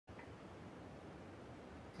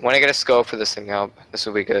When I get a scope for this thing out, this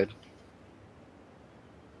will be good.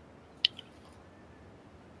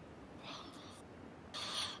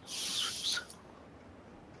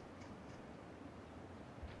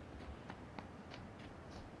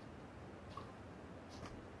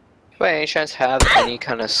 By any chance have any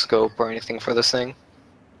kind of scope or anything for this thing?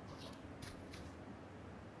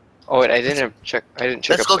 Oh wait, I didn't check.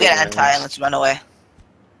 Let's go get anti and let's run away.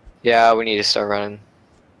 Yeah, we need to start running.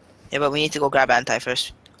 Yeah, but we need to go grab anti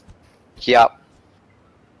first. Yep.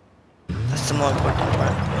 That's the more important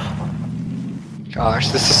part. Gosh,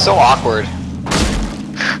 this is so awkward.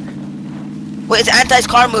 Wait, it's Anti's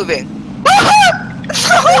car moving.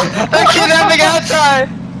 They're kidnapping Anti!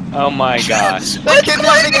 Oh my gosh. They're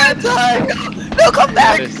kidnapping Anti! No, come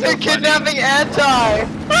back! They're kidnapping Anti!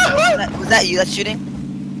 Was that you that's shooting?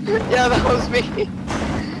 Yeah, that was me.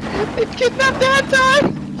 They kidnapped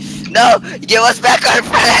Anti! No! Give us back our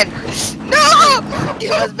friend! No!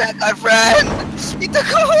 Give us back our friend! He took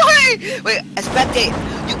him away! Wait, spectate!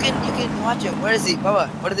 You can watch him. Where is he? Baba,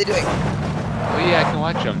 what are they doing? Oh yeah, I can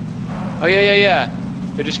watch them. Oh yeah.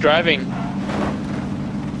 They're just driving.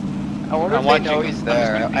 I wonder if they know he's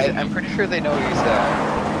there. I'm pretty sure they know he's there.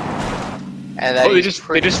 And that they just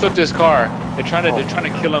flipped his car. They're trying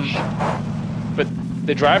to kill him, but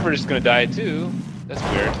the driver is gonna die too. That's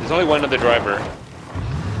weird. There's only one other driver.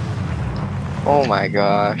 Oh my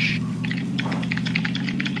gosh.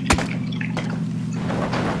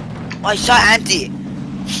 Oh, I shot Auntie.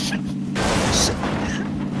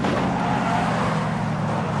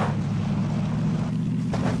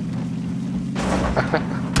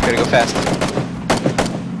 Gotta go fast.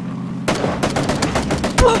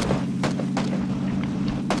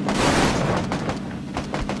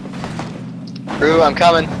 Crew, I'm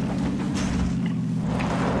coming.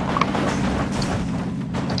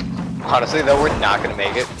 Honestly though, we're not gonna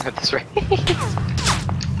make it at this rate.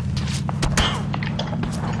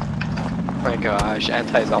 Oh my gosh,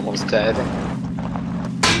 Anti's almost dead.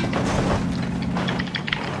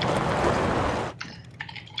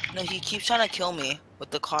 No, he keeps trying to kill me with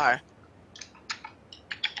the car.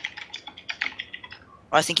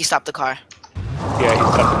 Or I think he stopped the car. Yeah,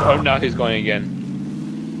 he stopped. Oh, now he's going again.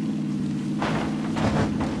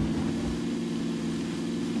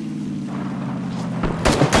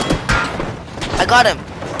 I got him.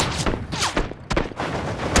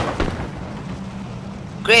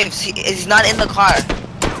 Graves, he's not in the car.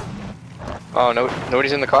 Oh, no,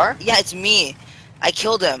 nobody's in the car? Yeah, it's me. I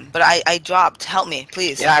killed him, but I dropped. Help me,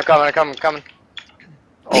 please. Yeah, I'm coming.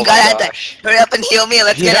 We Oh got my Anti. gosh. Hurry up and heal me.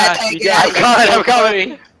 Let's get Anti. I'm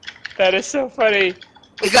coming. That is so funny.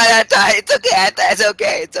 We got Anti. It's okay, Anti. It's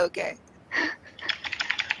okay. It's okay.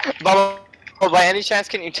 But by any chance,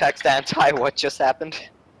 can you text Anti what just happened?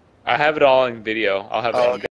 I have it all in video. I'll have it.